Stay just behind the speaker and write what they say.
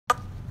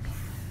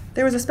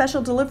There was a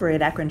special delivery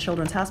at Akron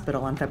Children's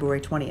Hospital on February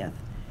 20th.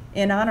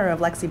 In honor of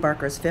Lexi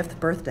Barker's 5th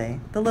birthday,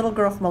 the little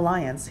girl from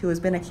Alliance, who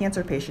has been a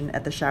cancer patient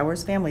at the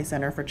Showers Family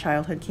Center for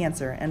Childhood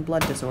Cancer and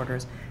Blood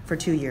Disorders for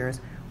 2 years,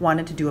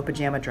 wanted to do a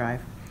pajama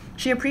drive.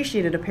 She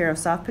appreciated a pair of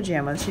soft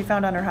pajamas she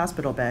found on her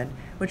hospital bed,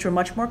 which were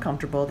much more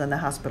comfortable than the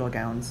hospital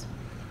gowns.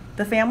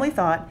 The family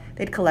thought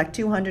they'd collect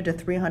 200 to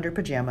 300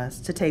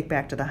 pajamas to take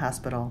back to the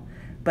hospital,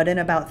 but in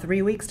about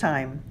 3 weeks'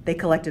 time, they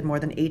collected more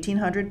than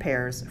 1,800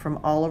 pairs from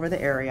all over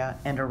the area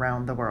and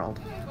around the world.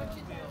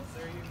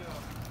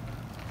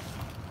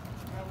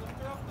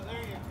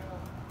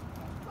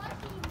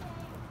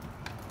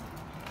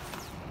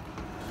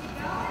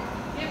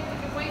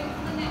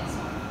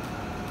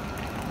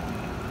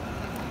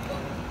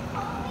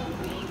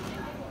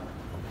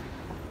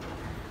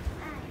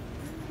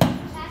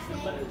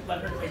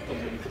 Let her take the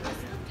lead.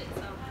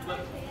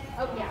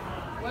 Oh yeah.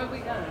 What have we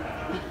done?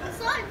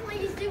 Sorry,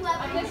 please do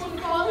I guess we'll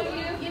follow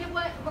you. You know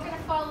what? We're gonna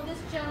follow this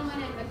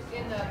gentleman in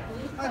the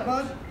blue coat. Hi,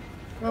 bud.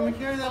 Want me to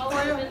carry that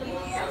for you?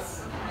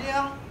 Yes.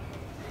 Yeah.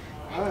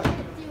 I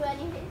can't do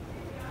anything.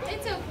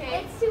 It's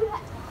okay. It's too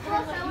hot.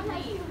 Well, someone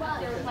has too much.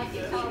 They're like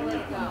you tell let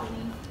it go. I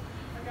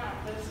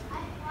got this. I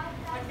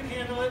can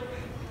handle it.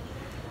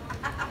 I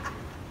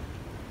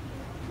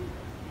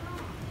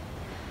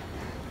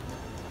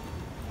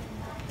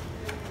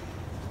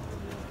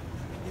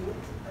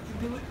can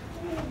do it.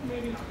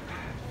 Maybe.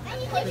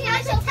 Maybe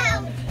I should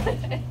tell.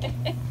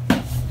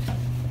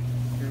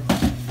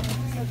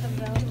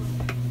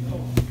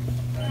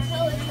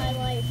 That was my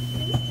life.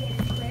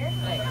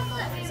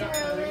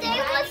 They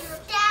were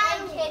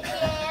stabbed,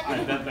 kitchen.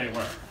 I bet they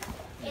were.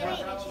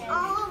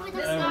 All over the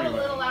This got a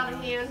little out of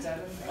hand.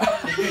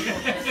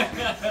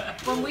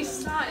 When we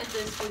started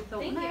this, we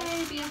thought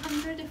maybe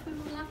 100 if we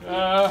were lucky.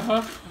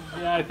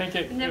 Yeah, I think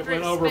it Never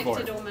went expected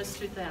overboard. almost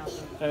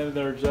 2,000. And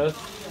they're just.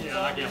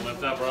 Yeah, I can't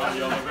lift up or I'll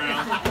be on the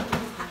ground.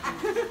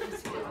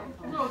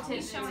 Little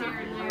tissues here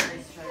and there.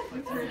 We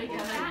threw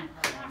together.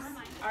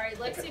 All right,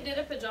 Lexi did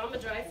a pajama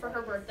drive for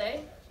her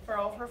birthday for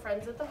all of her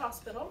friends at the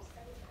hospital,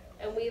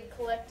 and we've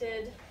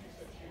collected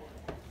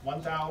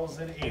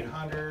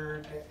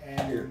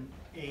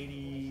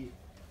 1,880.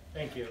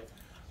 Thank you.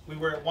 We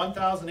were at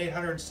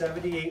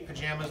 1,878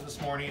 pajamas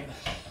this morning,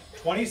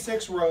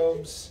 26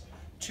 robes,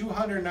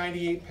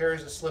 298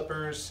 pairs of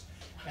slippers,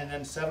 and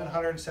then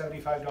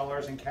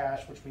 $775 in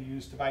cash, which we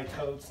used to buy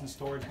totes and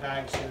storage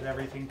bags so that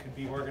everything could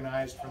be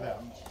organized for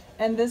them.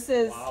 And this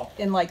is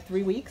in like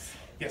 3 weeks?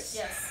 Yes.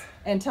 yes.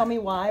 And tell me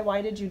why?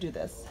 Why did you do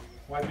this?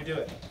 Why did we do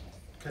it?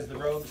 Because the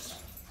robes,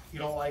 you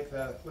don't like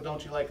the, what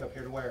don't you like up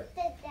here to wear?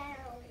 Sit down.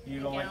 You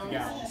don't like the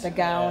gowns. The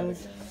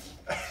gowns.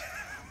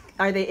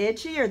 Are they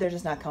itchy or they're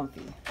just not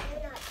comfy?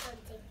 They're not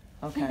comfy.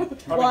 Okay. Probably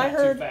Well,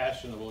 not too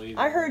fashionable either.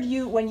 I heard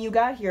you, when you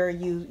got here,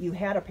 you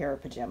had a pair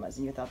of pajamas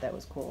and you thought that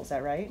was cool. Is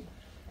that right?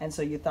 And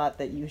so you thought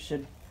that you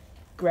should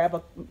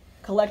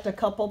collect a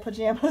couple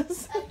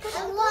pajamas?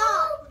 A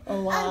lot. A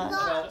lot.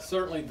 Well,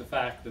 certainly the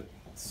fact that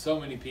so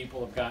many people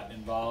have gotten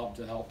involved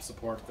to help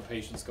support the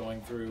patients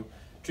going through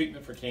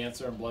treatment for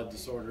cancer and blood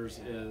disorders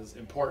is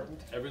important.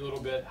 Every little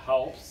bit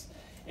helps.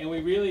 And we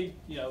really,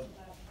 we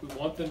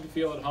want them to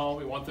feel at home,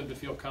 we want them to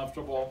feel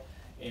comfortable,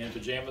 and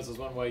pajamas is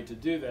one way to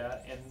do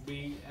that. And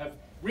we have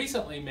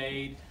recently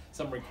made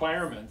some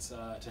requirements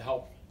to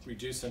help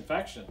reduce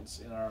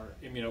infections in our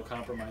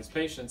immunocompromised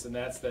patients, and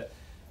that's that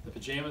the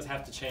pajamas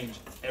have to change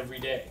every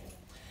day.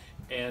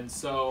 And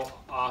so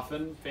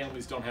often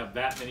families don't have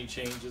that many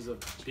changes of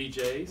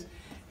PJs,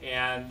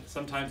 and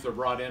sometimes they're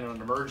brought in on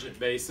an emergent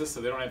basis,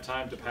 so they don't have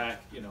time to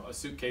pack, a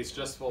suitcase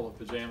just full of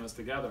pajamas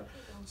together.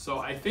 So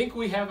I think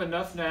we have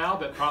enough now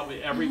that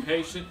probably every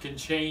patient can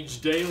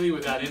change daily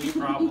without any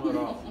problem at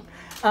all.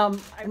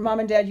 Mom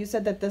and Dad, you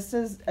said that this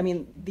is,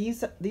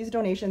 these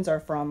donations are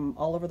from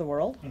all over the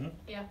world? Mm-hmm.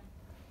 Yeah.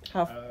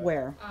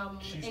 Where?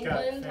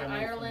 England,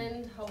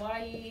 Ireland,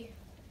 Hawaii,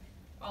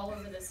 all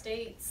over the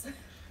States.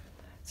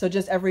 So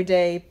just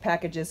everyday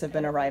packages have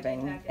been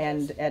arriving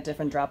and at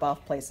different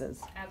drop-off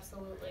places?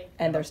 Absolutely.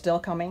 And they're still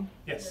coming?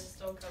 They're Yes.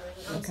 still coming.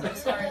 I'm so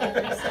sorry, but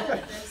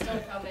they're still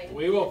coming.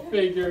 We will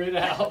figure it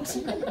out.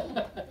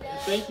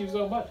 Thank you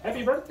so much.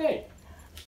 Happy birthday.